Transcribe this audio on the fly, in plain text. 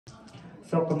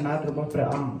ស្រុកកំណើតរបស់ព្រះ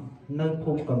អង្គនៅ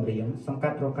ភូមិកំរៀងសង្កា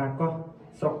ត់រកាកោះ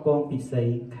ស្រុកកងពិសី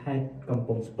ខេត្តកំព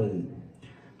ង់ស្ពឺ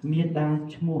មានតា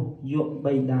ឈ្មោះយក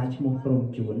បីតាឈ្មោះព្រំ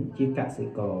ជួនជាកសិ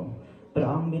ករព្រះ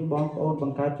អង្គមានបងប្អូនប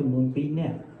ង្កើតចំនួន2នា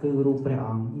ក់គឺរូបព្រះអ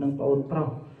ង្គនិងប្អូនប្រុស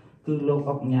គឺលោក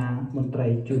អុកញ៉ាមន្ត្រី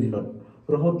ជួនលុត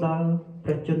រហូតដល់ព្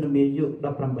រះជន្មាយុ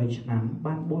18ឆ្នាំ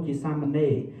បានបួសជាសាមណេ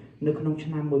រនៅក្នុងឆ្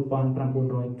នាំ1997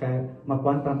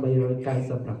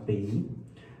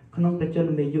ក្នុងព្រះជន្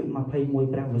មាយុ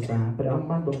21ព្រះវស្សាព្រះអង្គ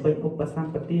បានបំពេញឧបស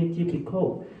ម្បទាជាភិក្ខុ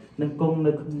និងគង់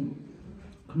នៅ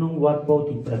ក្នុងវត្តពោ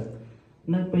ធិព្រឹក្ស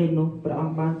នៅពេលនោះព្រះអ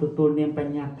ង្គបានទទួលនាមប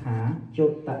ញ្ញត្តិថាចោ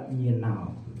តញាណោ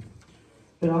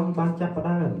ព្រះអង្គបានចាប់ផ្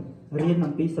ដើមរៀន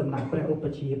អំពីសំណាក់ព្រះឧប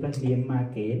ជាព្រះនាងម៉ា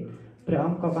កេតព្រះអ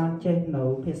ង្គក៏បានចេះនៅ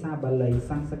ភាសាបាលី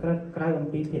សំស្ក្រឹតក្រៅអំ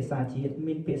ពីភាសាជាតិ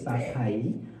មានភាសាថៃ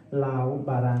ឡាវ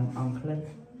បារាំងអង់គ្លេស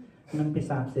និងភា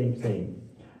សាផ្សេងៗ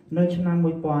នៅឆ្នាំ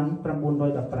1915ព្រះ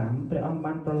អង្គ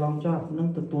បានប្រឡងជាប់និង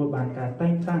ទទួលបានការតែ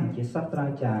ងតាំងជាសាស្ត្រា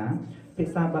ចារ្យភា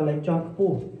សាបាលីជាន់ខ្ព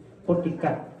ស់ពុទ្ធិក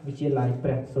វិទ្យាល័យព្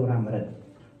រះសូរាមរិទ្ធ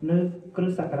នៅពុទ្ធ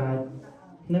សករាជ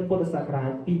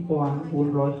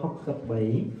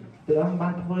2463ព្រះអង្គបា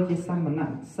នធ្វើជាសាមណ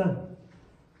សិស្ស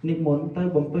និមន្តទៅ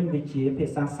បំពេញវិជ្ជាភា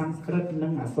សាសំស្ក្រឹតនិ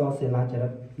ងអក្សរសិលាចារឹ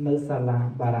កនៅសាលា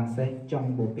បារាំងសេសចុង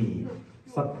បូពី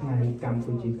សប្តាហ៍កម្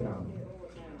ពុជាក្រោម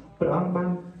ព្រះអង្គបាន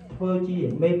ធ្វើជា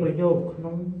មេប្រយោគក្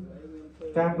នុង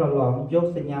ការប្រឡងយក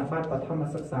សញ្ញាបត្របឋម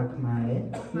សិក្សាខ្មែរ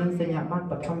និងសញ្ញាបត្រ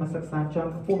បឋមសិក្សាជា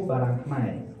ន់ខ្ពស់បារាំងខ្មែ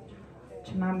រ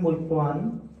ឆ្នាំ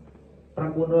1927ព្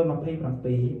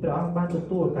រះអង្គបានទ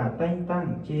ទួលការតែងតាំង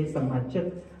ជាសមាជិក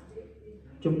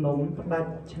ជំនុំផ្ដា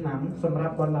ច់ឆ្នាំសម្រា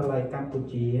ប់បណ្ណាល័យកម្ពុ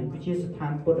ជាវិទ្យាស្ថា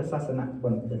នពុទ្ធសាសនប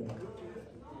ណ្ឌិត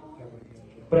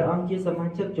ព្រះអង្គជាសមា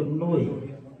ជិកជំនួយ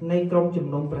នៃក្រុមជំ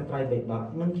នុំព្រះត្រៃបិដក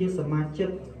និងជាសមាជិក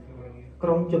ក្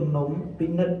រុមជំនុំពិ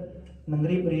និត្យនិង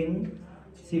រៀបរៀង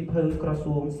សៀវភៅក្រ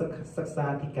សួងសិក្សា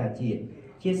ធិការជាតិ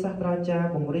ជាសាស្ត្រាចារ្យ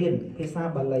បង្រៀនភាសា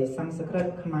បាលីសំស្ក្រឹត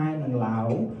ខ្មែរនិងឡាវ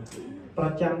ប្រ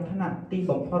ចាំថ្នាក់ទី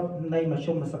បំផុតនៃមធ្យ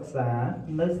មសិក្សា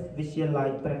នៅវិទ្យាល័យ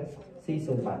ព្រះស៊ី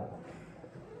សុវត្ថិ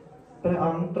ព្រះអ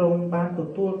ង្គទ្រង់បានទ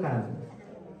ទួលការ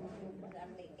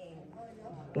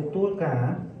ព្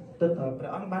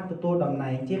រះអង្គបានទទួលតំណែ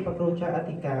ងជាប្រគ្រូចៅអ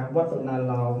ធិការវត្តណា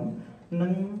ឡោមនិ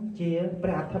ងជាព្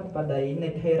រះអធិបតីនៃ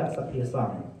ថេរសភាស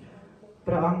ង្ឃ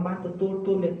ព្រះអង្គបានទទួល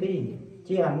តួនាទី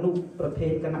ជាអនុប្រធា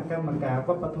នគណៈកម្មការវ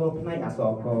ប្បធម៌ផ្នែកអក្សរ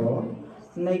ក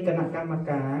នៃគណៈកម្ម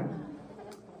ការ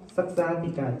សិក្សាធិ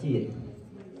ការជាតិ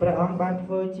ព្រះអង្គបានធ្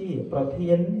វើជាប្រ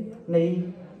ធាននៃ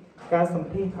ការសម្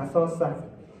ភាសន៍អក្សរសាស្ត្រ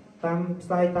តាមផ្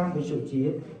សាយតាមវិទ្យុជា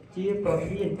តិជាប្រ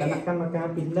ធានគណៈកម្មការ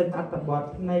ពិនិត្យអត្ថបទ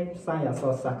ផ្នែកផ្សាយអក្ស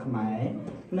រសាស្ត្រខ្មែរ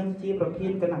និងជាប្រធា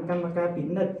នគណៈកម្មការពិ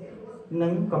និត្យនិ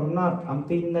ងកំណត់អំ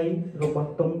ពីន័យរប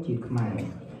ស់ទង់ជាតិខ្មែរ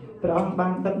ព្រះអង្គបា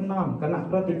នដឹកនាំគណៈ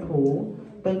ប្រតិភូ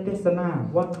ទៅទេសនា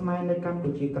វត្តខ្មែរនៅកម្ពុ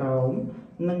ជាក្រោម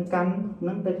និង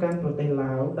ទៅកាន់ប្រទេស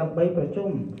ឡាវដើម្បីប្រជុំ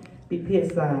ពិភា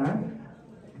ក្សា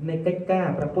នៃកិច្ចការ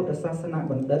ព្រះពុទ្ធសាសនា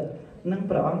បណ្ឌិតនិង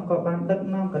ព្រះអង្គក៏បានដឹក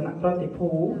នាំគណៈប្រតិភូ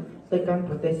ទៅកាន់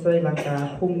ប្រទេសស្រីលង្កា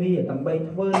ភូមាដើម្បី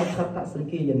ធ្វើនិក្ខត្តសង្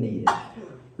ឃាយនា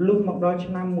លុះមកដល់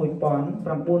ឆ្នាំ1963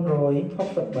ព្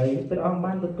រះអង្គ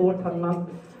បានទទួលឋានៈ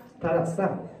តារស័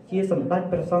ក្តិជាសម្ដេច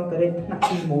ព្រះសង្ឃរាជថ្នាក់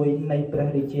ទី1នៃព្រះ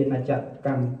រាជាណាចក្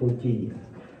រកម្ពុជា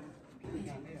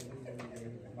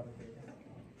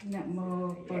นะโม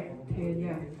พุทธาย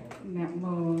ะนะโม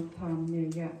ธัมมา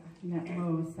ยะนะโม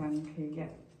สังฆายะ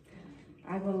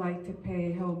I would like to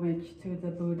pay homage to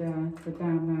the Buddha, the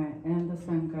Dharma, and the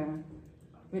Sangha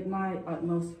with my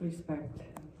utmost respect.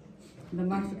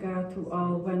 Namaskar to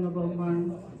all venerable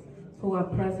ones who are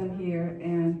present here,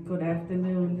 and good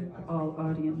afternoon, all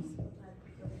audience.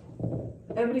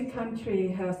 Every country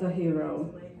has a hero.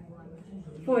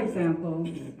 For example,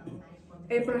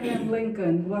 Abraham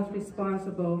Lincoln was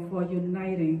responsible for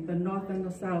uniting the North and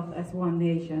the South as one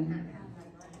nation.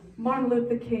 Martin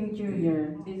Luther King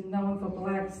Jr. is known for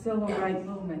Black Civil Rights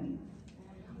Movement.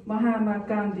 Mahatma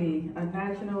Gandhi, a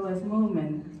nationalist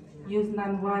movement, used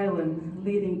nonviolence,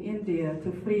 leading India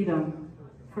to freedom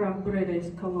from British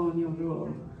colonial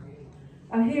rule.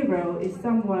 A hero is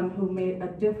someone who made a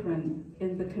difference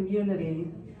in the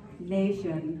community,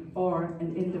 nation, or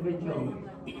an individual.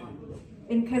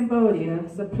 In Cambodia,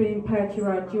 Supreme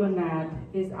Patriarch Junat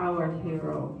is our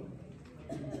hero.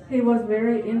 He was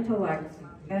very intelligent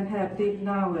and had deep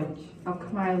knowledge of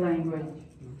Khmer language.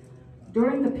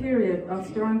 During the period of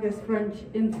strongest French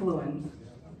influence,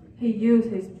 he used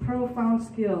his profound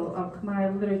skill of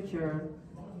Khmer literature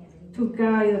to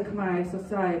guide the Khmer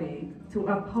society to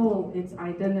uphold its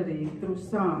identity through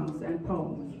songs and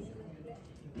poems.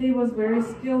 He was very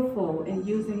skillful in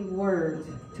using words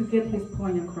to get his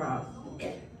point across.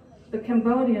 The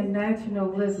Cambodian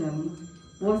nationalism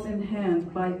was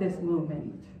enhanced by this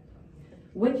movement,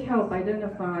 which helped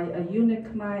identify a unique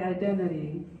Khmer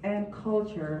identity and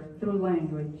culture through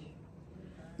language.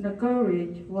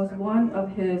 Nagorich was one of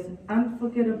his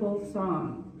unforgettable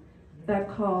songs that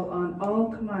called on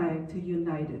all Khmer to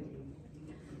unite it.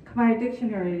 Khmer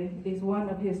Dictionary is one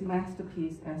of his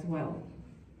masterpieces as well.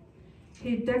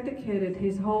 He dedicated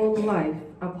his whole life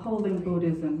upholding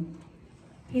Buddhism.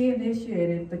 He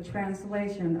initiated the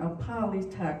translation of Pali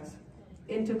texts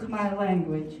into Khmer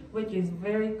language, which is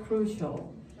very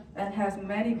crucial and has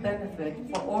many benefits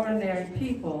for ordinary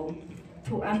people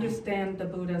to understand the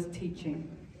Buddha's teaching.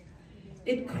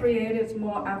 It created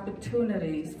more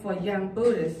opportunities for young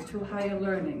Buddhists to higher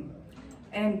learning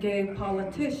and gave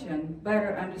politicians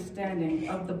better understanding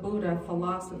of the Buddha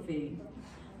philosophy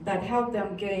that helped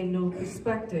them gain new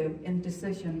perspective in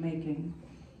decision-making.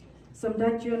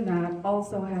 Samdech Yunat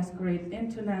also has great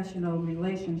international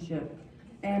relationship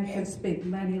and can speak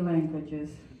many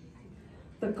languages.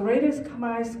 The greatest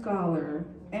Khmer scholar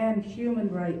and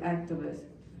human rights activist,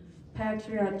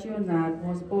 Patriarch Yunat,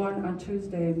 was born on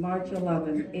Tuesday, March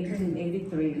 11,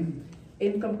 1883,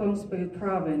 in Kampong Speu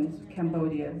province,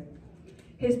 Cambodia.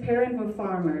 His parents were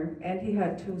farmers and he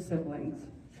had 2 siblings.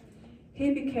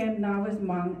 He became novice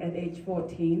monk at age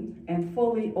 14 and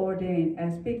fully ordained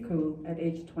as bhikkhu at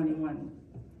age 21.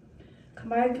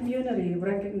 Khmer community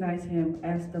recognized him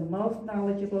as the most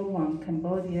knowledgeable monk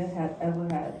Cambodia had ever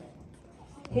had.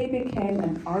 He became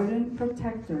an ardent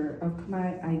protector of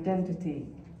Khmer identity,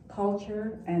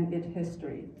 culture, and its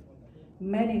history.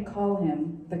 Many call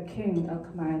him the king of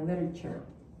Khmer literature.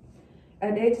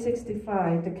 At age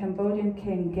 65, the Cambodian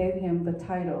king gave him the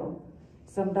title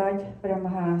Samdech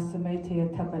Brahmaha Sametia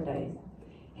Tapadai.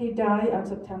 He died on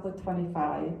September 25,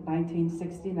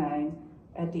 1969,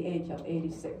 at the age of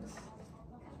 86.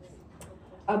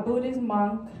 A Buddhist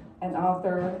monk, an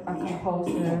author, a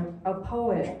composer, a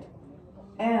poet,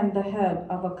 and the head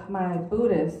of a Khmer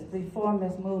Buddhist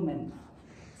reformist movement,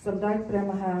 Samdech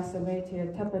Brahmaha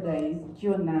Sametia Tapadai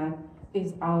Yunat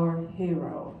is our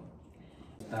hero.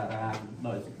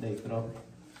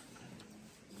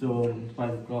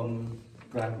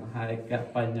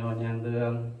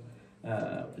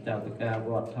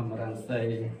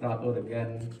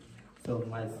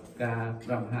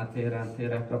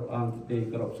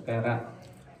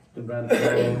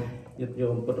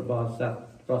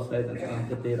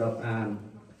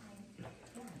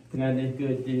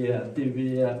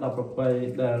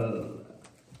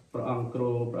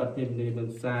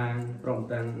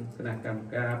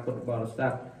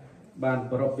 ban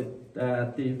prophet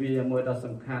TV មួយដ៏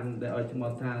សំខាន់ដែលឲ្យឈ្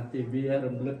មោះថា TV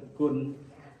រំលឹកគុណ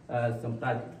សម្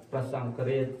ដេចព្រះសង្ឃ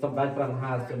រាជសម្ដេចព្រះម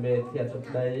ហាសមេធាតុ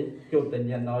ដីជោតញ្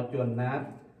ញាណជួនណាត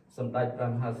សម្ដេចព្រះ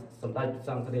មហាសម្ដេចស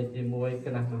ង្ឃរាជទី1គ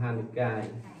ណៈមហានិកាយ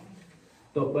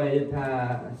ទោះបីថា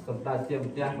សម្ដេចជា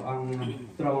ម្ចាស់ព្រះអង្គ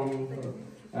ទ្រង់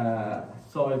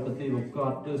សោយប្រតិវក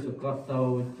តគឺសកតទៅ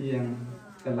ជាង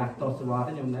កន្លះទសវត្សរ៍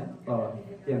ខ្ញុំណាត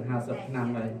ជាង50ឆ្នាំ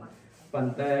ហើយប៉ុ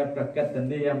ន្តែប្រកិត្តិ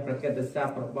នាមប្រកិត្តិស័ព្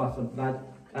ទរបស់សម្ដេច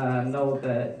នៅ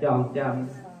តែចងចាំ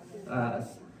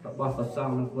របស់ព្រះស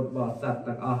ង្ឃនិងពុទ្ធបរិស័ទ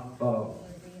ទាំងអស់ក៏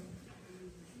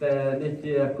តែនេះ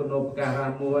ជាគុណូបកា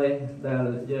រៈមួយដែល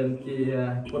យើងជា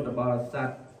ពុទ្ធបរិស័ទ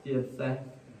ជាពិសេស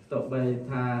ទោះបី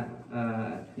ថា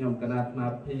ខ្ញុំគណៈអាត្មា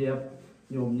ភាព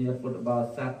ញោមញាតិពុទ្ធបរិ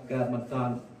ស័ទកើតមិនតា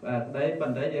ន់ដីប៉ុ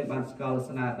ន្តែយើងបានស្គាល់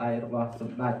ស្នាដៃរបស់ស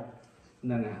ម្ដេច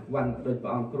នឹងវណ្ណដូចព្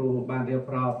រះអង្គគ្រូបានរៀប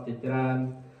រាប់ជាច្រើន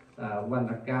វណ្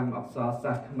ណកម្មអក្សរ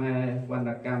សាស្ត្រខ្មែរវណ្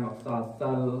ណកម្មអក្សរ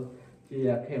សិល្ប៍ជា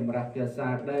ខេមរៈភាសា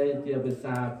ដីជាភា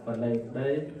សាបាលីដី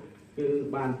គឺ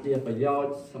បានជាប្រយោជ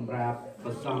ន៍សម្រាប់ព្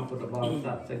រះសង្ឃពុទ្ធបរិ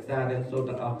ស័ទសិក្សារៀនសូត្រ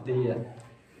ទាំងអស់គ្នា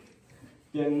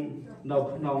យើងនៅ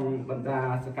ក្នុងបណ្ដា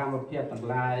សកម្មភាពទាំង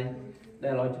ឡាយដែ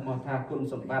លឲ្យឈ្មោះថាគុណ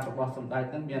សម្បត្តិរបស់សម្ដេច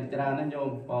ហ្នឹងមានច្រើនណាស់ញោ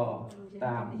មក៏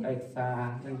តាមឯកសារ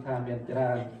នឹងថាមានច្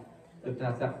រើនគឺថា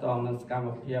សាក់តងនឹងសកម្ម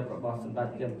ភាពរបស់សម្ដេច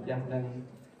ជាម្ចាស់នឹង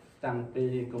តាំងពី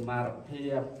កុមារភា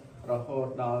ពរហូត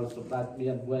ដល់សម្ដេច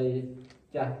មានវ័យ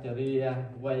ចាស់ជរា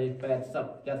វ័យ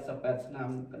80 78ឆ្នាំ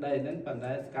ក្តីហ្នឹងប៉ុន្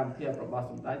តែសកម្មភាពរបស់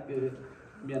សម្ដេចគឺ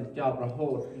មានចប់រហូ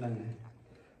តហ្នឹង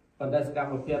ប៉ុន្តែសក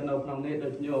ម្មភាពនៅក្នុងនេះដូ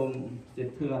ចញោមជា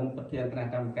ធឿនប្រធានគណៈ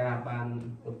កម្មការបាន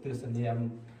ឧទ្ទិសនាម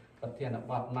ប្រធាន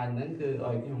បទមាញ់ហ្នឹងគឺ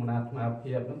ឲ្យខ្ញុំណាត់អា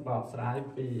ភិបហ្នឹងបកស្រាយ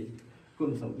ពីគុ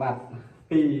ណសម្បត្តិ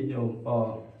2ញោមប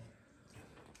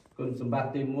គុណសម្បត្តិ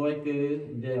ទី1គឺ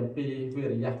និយាយអំពីវិ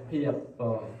រិយភាព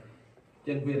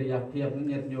ចឹងវិរិយភាពហ្នឹង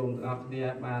ញាតិញោមទាំងអស់គ្នា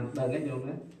បានដឹងទេញោម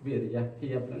ណាវិរិយ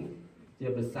ភាពហ្នឹងជា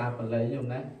ភាសាបាលីញោម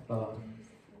ណា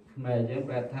ខ្មែរយើង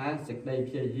ប្រែថាសេចក្តី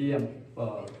ព្យាយាម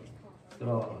ត្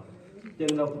រចឹ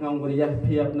ងនៅក្នុងវិរិយ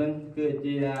ភាពហ្នឹងគឺ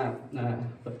ជា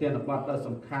ប្រធានបទដ៏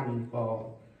សំខាន់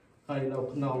ហើយនៅ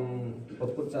ក្នុង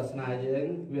ពុទ្ធសាសនាយើង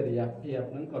វិរិយភាព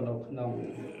ហ្នឹងក៏នៅក្នុង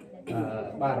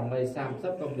បារមី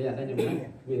30ក៏មានដែរខ្ញុំណា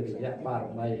វិរិយបារ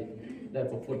មីដែល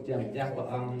ពុទ្ធជាម្ចាស់ព្រះ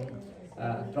អង្គ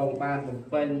ទ្រង់បានបំ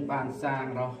ពេញបានសាង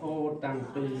រហូតតាំង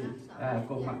ពី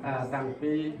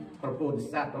ប្រពុទ្ធ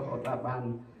ស័ក្តិរហូតដល់បាន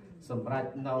សម្រេច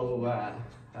នៅ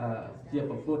ជា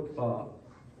ពុទ្ធ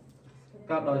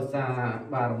ក៏ដោយសារ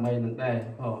បារមីនឹងដែរ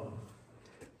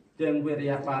ជាងវិរិ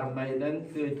យបារមីនឹង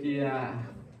គឺជា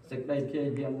សេចក្តីព្យា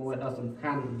យាមមួយដ៏សំ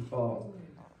ខាន់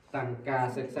តាំងការ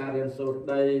សិក្សារៀនសូត្រក្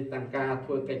តីតាំងការធ្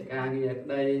វើកិច្ចការងារក្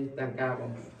តីតាំងការ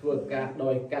ធ្វើការ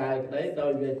ដោយកាយក្តីដោ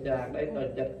យវាចាក្តីដោយ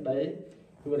ចិត្តក្តី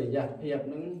វិរិយភាព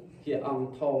នឹងជាអង្គ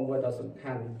ធំមួយដ៏សំ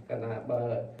ខាន់កណាបើ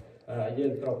យើ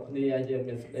ងគ្រប់គ្នាយើង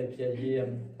មានសេចក្តីព្យាយាម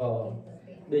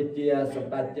ដូចជាស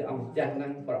ម្ដេចជាអង្គចាស់ហ្នឹ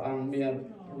ងព្រះអង្គមាន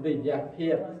វិរិយភា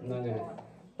ពហ្នឹងហើយ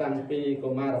តាំងពីកុ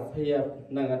មារភាព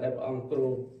ហ្នឹងដែលព្រះអង្គគ្រូ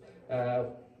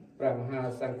ព្រះមហា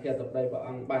សង្ឃាធិបតីព្រះអ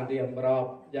ង្គបានរៀបរាប់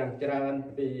យ៉ាងច្រើន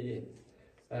ពី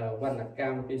វណ្ណក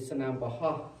ម្មពីស្នាមប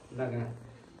រោះហ្នឹងហើយ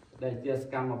ដែលជាស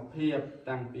កម្មភាព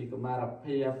តាំងពីកុមារ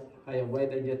ភាពហើយអ្វី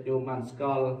ដែលញាតិញោមបានស្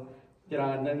គាល់ច្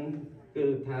រើនហ្នឹងគឺ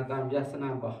ថាតាមរយៈស្នា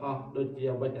មបរោះដូចជា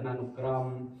វចនានុក្រម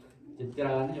ជាច្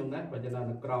រើនខ្ញុំណាវចនា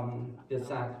នុក្រមភា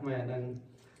សាខ្មែរហ្នឹង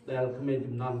ដែលក្មេង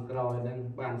ចំនួនក្រោយហ្នឹង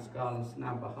បានស្គាល់ស្នា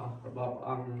មបរោះរបស់ព្រះ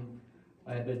អង្គ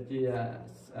ហើយដូចជា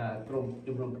ក្រុម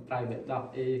ជំនុំត្រៃវេដក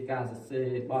ការសរសេរ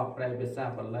បកប្រែភាសា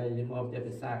បាលីមកជា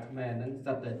ភាសាខ្មែរហ្នឹង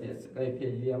សិតតែជាសក្តិព្យា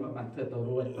យាមបានធ្វើទៅ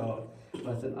រួចក៏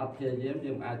បើសិនអត់ព្យាយាម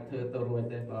យើងអាចធ្វើទៅរួច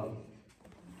ទេបង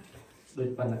ដោយ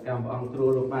បណ្ណកម្មព្រះអង្គគ្រូ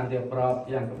លោកបានរៀបរាប់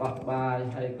យ៉ាងក្បោះក្បាយ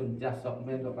ហើយគុណចាស់សុក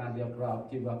មែនក៏បានរៀបរាប់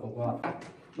ជីវប្រវត្តិ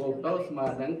បូកទៅស្មើ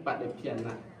នឹងបដិភាណ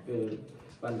គឺ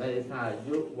បណ្ដៃថាអា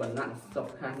យុវណ្ណៈសុ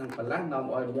ខៈនិងបលៈនាំ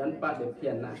ឲ្យមានបដិភា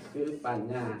ណគឺប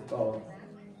ញ្ញាក៏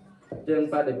ជាង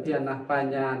បដិភាណប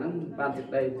ញ្ញាហ្នឹងបានសេច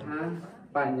ក្តីថា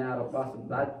បញ្ញារបស់ស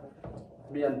ម្ដេច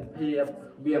មានភាព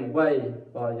វាងវៃ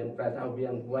ក៏យើងប្រែថាវា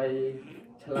ងវៃ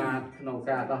ឆ្លាតក្នុង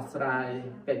ការដោះស្រាយ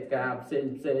កិច្ចការផ្សេង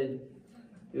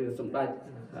គឺសម្ដេច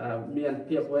មាន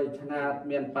ភាពវៃឆ្លាត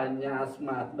មានបញ្ញាស្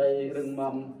មារតីរឹង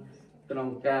មាំក្នុង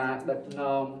ការដឹក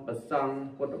នាំប្រសង់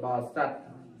ពុទ្ធបរិស័ទ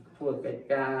ធ្វើកិច្ច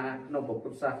ការក្នុងពុទ្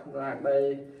ធសាសនាក្តី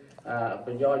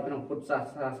ប្រយោជន៍ក្នុងពុទ្ធសាស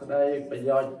នាក្តីប្រ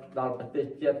យោជន៍ដល់ប្រទេស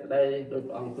ជាតិក្តីដោយ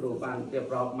ព្រះអង្គគ្រូបានរៀប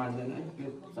រាប់មកហ្នឹងគឺ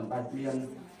សម្ដេចមាន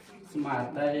ស្មារ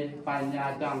តីបញ្ញា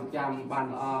ចងចាំបាន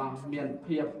ល្អមាន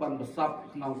ភាពប៉ិនប្រសប់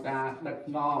ក្នុងការដឹក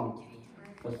នាំ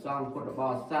ប្រសង់ពុទ្ធប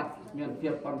រិស័ទមានភា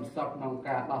ពប៉ិនប្រសប់ក្នុង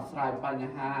ការដោះស្រាយប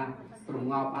ញ្ហាប្រ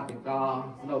ងប់អធិការ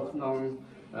នៅក្នុង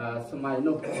សម័យ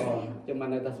នោះក៏ជាមិ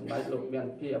នតែសម្ដេចលោកមាន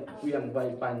ភាពវាងវៃ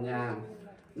បញ្ញា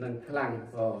និងខ្លាំង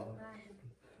ក៏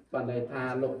បានន័យថា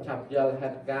លោកឆាប់យល់ហេ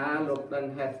តុការណ៍លោកដឹង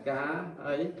ហេតុការណ៍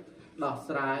អីដោះ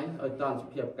ស្រាយឲ្យតនសុ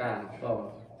ភាពការក៏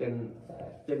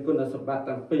ជាគុណសម្បត្តិ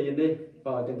ទាំងពីរនេះ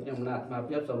ក៏ជាខ្ញុំណាត់មក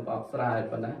ភាពសូមបកស្រាយ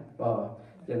ប៉ុណ្ណាក៏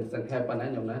ជាសង្ខេបប៉ុណ្ណា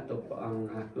ខ្ញុំណាទុកព្រះអង្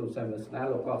គគ្រូសាមស្នា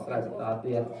លោកបកស្រាយបន្ត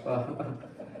ទៀតក៏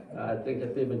ជាជា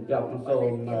ទីបញ្ចប់សូមទ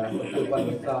ទួលបទ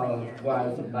ពិសោធន៍ថ្វាយ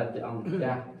សម្ដេចព្រះអង្គ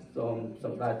ចាស់សូមស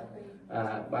ម្ដេច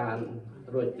បាន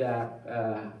រួចจาก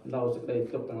នៅសេចក្តី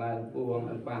សុខទាំងឡាយទាំងពួង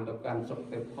និងបានទៅកាន់សុខ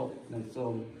ទេភពនិងសូ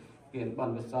មគៀនប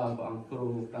ណ្ឌិតសរព្រះអង្គគ្រូ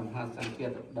ព្រះមហាសង្ឃា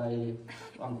ធិបតី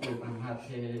ព្រះអង្គគ្រូព្រះមហា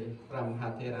ធេ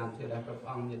រាធិរាព្រះ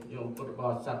អង្គញាតិញោមពុទ្ធប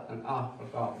រិស័ទទាំងអស់ប្រ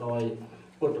កបដោយ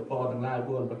ពុទ្ធពរទាំងឡាយ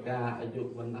4ប្រការអាយុ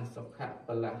វណ្ណៈសុខៈប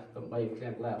លៈដើម្បីក្រា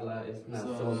បឡាឡើយស្នើ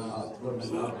សូមអរគុណ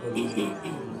អរគុណ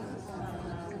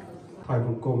ថ្វាយប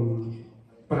ង្គំ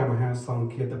ព្រះមហាសង្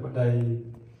ឃាធិបតី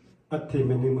អធិ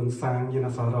មេនីមន្សាងយន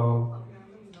សារោ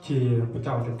ជាប្រ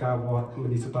ចាំកិច្ចការវត្តម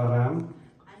នីសតារាម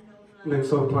និង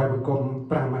សូមថ្វាយបង្គំ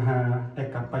ព្រះមហាឯ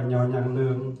កបញ្ញោយ៉ាងលឿ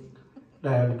ង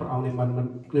ដែលព្រះអង្គនិមន្ត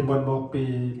មកពី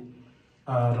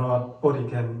រដ្ឋអូរី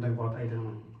ហ្គិននិងវត្តអីហ្នឹង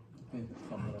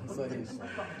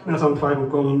និងសូមថ្វាយប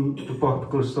ង្គំចំពោះ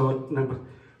គ្រូសូត្រនិង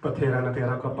ប្រធានាធិកា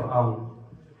រគ្រប់ព្រះអង្គ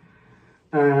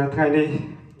ថ្ងៃនេះ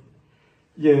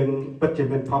យើងពិតជា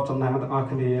មានភ័ព្វសំណាងទាំងអស់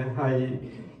គ្នាហើយ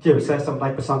ជាពិសេសសម្ដេ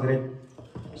ចព្រះសង្ឃរាជ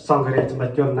សម្ដេ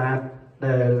ចយន្តណាត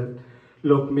ដែល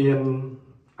លោកមាន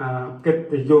កិត្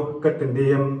តិយសកិត្តិ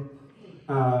នាម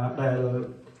ដែល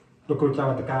លោកគ្រូចៅ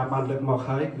អធិការបានលើកមក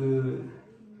ហើយគឺ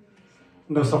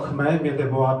នៅស្រុកខ្មែរមានតែ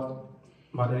វត្ត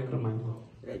មកđâyក្រុមហ្នឹង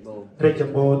រាជ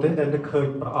បូរទេដែលនឹកឃើញ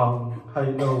ព្រះអង្គហើយ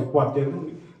នៅវត្តយើង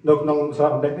នៅក្នុងស្រុ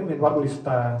កអណ្ដែតហ្នឹងមានវត្តមូលិស្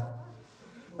តា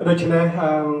ដូច្នេះ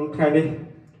ថ្ងៃនេះ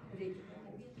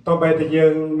តើបែរតែយើ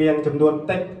ងមានចំនួន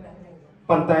តិច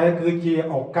ប៉ុន្តែគឺជា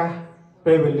ឱកាស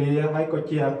ពេលវេលាហើយក៏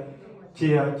ជា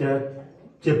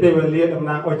ពេលវេលាតំ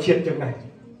ណាងឲ្យជាតិចឹងដែរ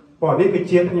ព្រោះនេះគឺ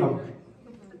ជាតិខ្ញុំ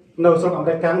នៅស្រុកអមេ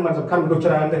រិកមិនសំខាន់មនុស្ស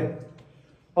ច្រើនទេ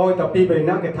អោយតែពី3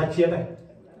នាក់គេថាជាតិដែរ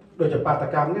ដូចជាបាត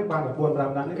កម្មនេះបាន9-5នា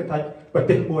ក់នេះគេថាប្រ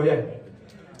ទេសមួយឯង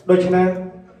ដូច្នេះ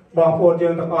បងប្អូនយើ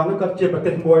ងទាំងអស់ហ្នឹងក៏ជាប្រ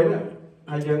ទេសមួយណា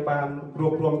ហើយយើងបានរួ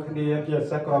បរวมគ្នាជាពិ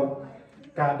សេសក៏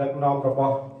ការដឹកនាំរប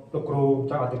ស់លោកគ្រូ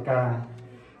ចៅអធិការ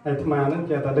ហើយអាត្មាហ្នឹង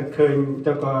ជាតែនឹកឃើញ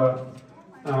ទៅក៏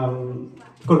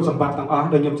គុណសម្បត្តិទាំងអស់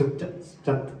ដែលខ្ញុំជិ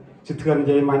តធឿននិ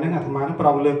យាយមកហ្នឹងអាត្មាហ្នឹងប្រ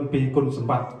ងលើកពីគុណសម្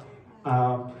បត្តិ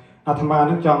អាត្មាហ្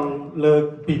នឹងចង់លើក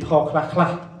ពីធម៌ខ្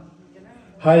លះ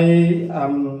ហើយ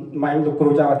ម៉ែលោកគ្រូ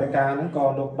ចៅអធិការហ្នឹងក៏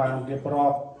លោកបានរៀបរា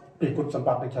ប់ពីគុណសម្ប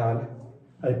ត្តិនឹងច្រើន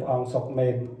ហើយព្រះអង្គសុកមេ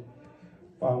ន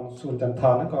ព្រះអង្គសួនចន្ទថ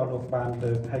នហ្នឹងក៏លោកបាន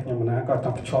លើកឲ្យខ្ញុំណាក៏ច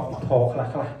ង់ភ្ជាប់ធម៌ខ្លះ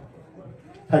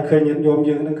ហើយឃើញញាតិញោម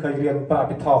យើងនឹងឃើញរៀនប្រា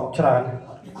ពិធមច្រើន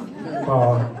ក៏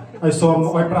ហើយសូម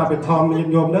ឲ្យប្រាពិធមញា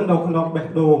តិញោមនឹងនៅក្នុងបេះ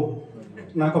ដូង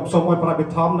ណាក៏សូមឲ្យប្រាពិ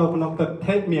ធមនៅក្នុងទឹក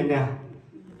ថេកមាននេះ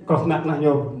ក៏ស្នាក់ណាស់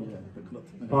ញោម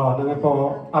ក៏ហ្នឹងហើយក៏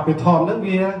អភិធមនឹង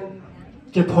វា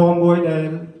ជាធម៌មួយដែល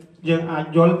យើងអាច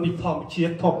យល់ពីធម្មជា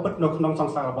តិធម៌ពិតនៅក្នុងស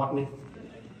ង្សារវដ្តនេះ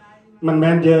មិន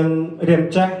មែនយើងរៀន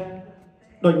ចេះ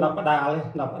ដូចដល់ប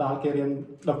ដាលគេរៀន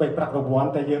ដល់ពេលប្រាក់រង្វាន់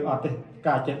តែយើងអត់ទេ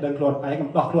ការចេះដឹងខ្លួនឯងកំ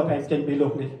ដោះខ្លួនឯងចេញពីលោ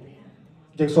កនេះ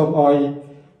យើងសូមឲ្យ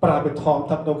ប្រាពិធមស្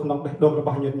ថិតនៅក្នុងបេះដូងរប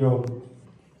ស់ញាតិញោម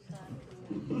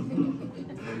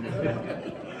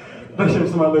ដូចខ្ញុំ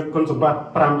ស្មារតីគុណសម្បត្តិ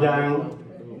5យ៉ាង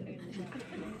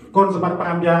គុណសម្បត្តិ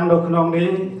5យ៉ាងនៅក្នុងនេះ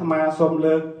អាត្មាសូម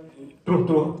លើកត្រួស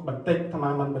បន្តិចអាត្មា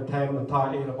មិនបន្ថែមបន្ថយ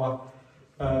អីរបស់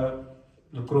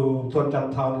លោកគ្រូសួនចន្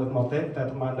ទថនលើកមកទេតែអា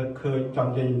ត្មាលើកឃើញច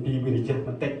ង់និយាយពីវិរិយប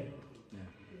ន្តិច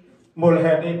មូល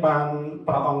ហេតុនេះបាន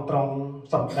ព្រះអង្គទ្រង់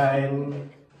សម្ដែង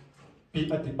ពី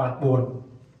អធិបាទ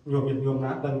4ញោម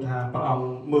ណាដឹងថាព្រះអង្គ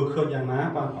មើលឃើញយ៉ាងណា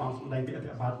បានព្រះអង្គសម្ដែងពីអ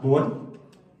ធិបាទ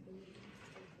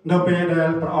4នៅពេលដែល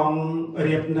ព្រះអង្គ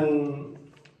រៀបនឹង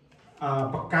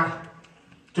ប្រកាស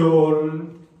ចូល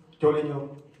ឯញោម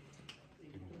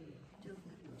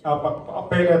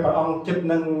ពេលដែលព្រះអង្គចិត្ត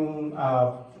នឹង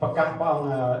ប្រកាសព្រះអង្គ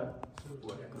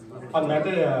អត់មែន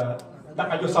ទេដា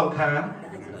ក់អាយុសង្ខារ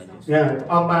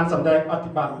អង្គបានសម្ដែងអ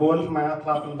ធិបាទ4ស្មាធ្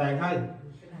លាប់សម្ដែងហើយ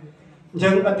អញ្ចឹ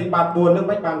ងអធិបាទ4នឹង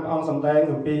មិនបានព្រះអង្គសម្ដែង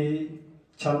អំពី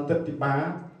ឆន្ទតិបាត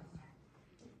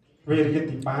វិរិយ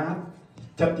តិបាត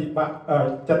ចិត្ត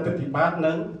តិបាត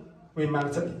និងវិមាន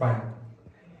សិតិបាត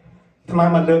ថ្ម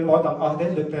មិនលើកមកទាំងអស់ទេ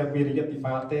លើកតែវិរិយតិ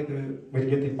បាតទេគឺវិរិ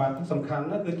យតិបាតសំខាន់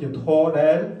ណាស់គឺជាធម៌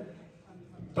ដែល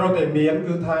ត្រូវតែមាន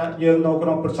គឺថាយើងនៅក្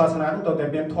នុងពុទ្ធសាសនាត្រូវតែ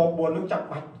មានធម៌4នឹងចាប់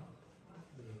បាច់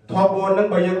ធម៌4នឹង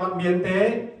បើយើងអត់មានទេ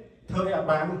ធ្វើឲ្យអ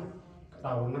បានក្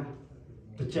តៅណាស់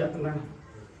ត្រជាក់ណាស់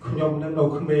ខ្ញុំនឹងនៅ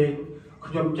ក្មេង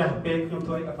ខ្ញុំចាស់ពេកខ្ញុំ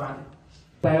ធ្វើឲ្យអបាន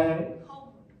តែ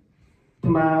អា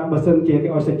ត្មាបើសិនជាគេ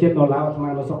ឲ្យសេចក្ដីដល់ឡាវអាត្មា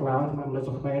នៅស្រុកឡាវអាត្មាមិននៅស្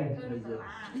រុកខ្មែរ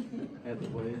ទេ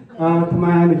អាត្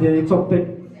មានិយាយសុខតិច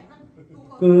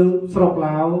គឺស្រុក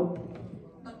ឡាវ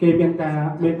គេមានការ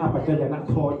មានអបជយន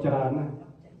ធម៌ច្រើនណាស់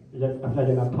យ៉ាងអបជ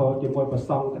យនធម៌ជាមួយប្រ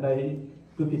សង់ក្តី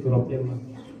គឺគេគោរពយើងមក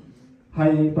ហើ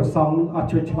យប្រសង់អត់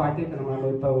ជួយឆ្វាយទេអាត្មាលើ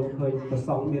ទៅឃើញប្រស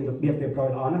ង់មានរបៀបរៀបរយ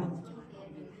ល្អណាស់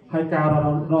ហើយការ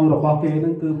រងរបស់គេហ្នឹ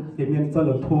ងគឺគេមានសិល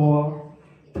ធម៌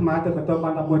អាត្មាទៅបន្ទប់បា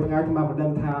ន11ថ្ងៃអាត្មាមិនដឹ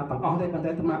ងថាទាំងអស់ទេប៉ុន្តែ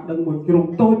អាត្មាដឹងមួយជ្រុង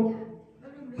តូច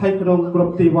ហើយក្នុងគ្រ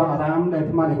ប់ទីវត្តអារាមដែលអា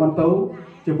ត្មានិមន្តទៅ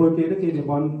ជាមួយគេគេនិ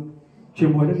មន្តជា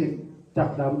មួយគេចា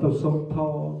ប់ដើមទៅសុំធ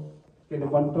ម៌គេនិ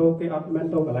មន្តទៅគេអត់មែន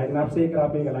ទៅកន្លែងណាផ្សេងក្រៅ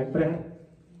ពីកន្លែងព្រះ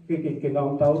គេនាំ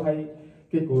ទៅហើយ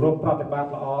គេគោរពប្រតិបត្តិ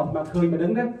ល្អអាត្មាឃើញមិនដឹ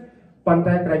ងណាប៉ុន្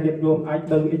តែក្រៃញាតិញោមអាច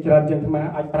ដឹងអីច្រើនជាងអាត្មា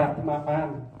អាចប្រាប់អាត្មាបាន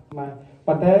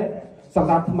ប៉ុន្តែសម្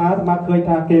រាប់អាត្មាឃើញ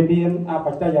ថាគេមានអប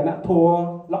ច្ចយនធម៌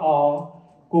ល្អ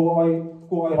គួរ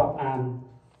ឲ្យរាប់អាន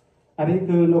អានេះ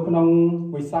គឺនៅក្នុង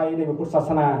វិស័យនៃពុទ្ធសាស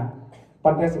នា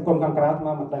ប៉ុន្តែសង្គមខាងក្រៅអាត្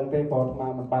មាមិនដឹងទេព្រោះអាត្មា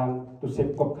មិនបានទុសិប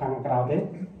គប់ខាងក្រៅទេ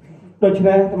ដូច្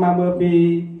នេះអាត្មាមើលពី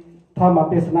ធម្ម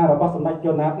ទេសនារបស់សម្ដេចយ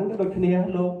ណាតហ្នឹងដូចគ្នា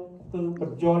លោកគឺប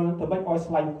ញ្យល់ទៅមិនឲ្យ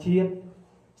ស្លាញ់ជាតិ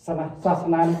សាស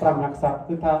នានៃព្រះមហាក្សត្រ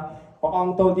គឺថាព្រះអ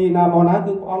ង្គទៅទីណាមកណា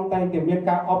គឺព្រះអង្គតែងតែមាន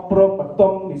ការអប់រំបន្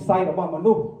ទំនិស្ស័យរបស់ម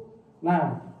នុស្សណា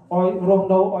ឲ្យរស់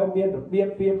នៅឲ្យមានរបៀប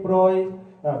រៀបរយ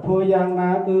ធ្វើយ៉ាង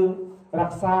ណាគឺរ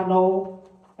ក្សានៅ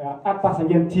អត្តស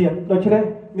ញ្ញាណជាតិដូច្នេះ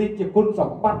នេះជាគុណស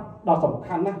ម្បត្តិដ៏សំ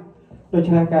ខាន់ណាស់ដូ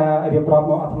ច្នេះការរៀបរាប់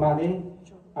មកអាត្មានេះ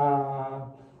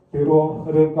ពីរោះ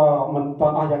ឬក៏មិនត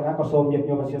ន់អស់យ៉ាងណាក៏សូមញាតិ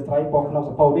ញោមអធិស្ឋានព្រោះក្នុងស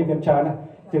ភៅនេះមានច្រើនណាស់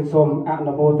ជាងសូមអ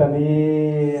នុមោទនា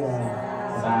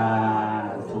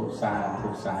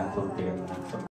សាធុទៀត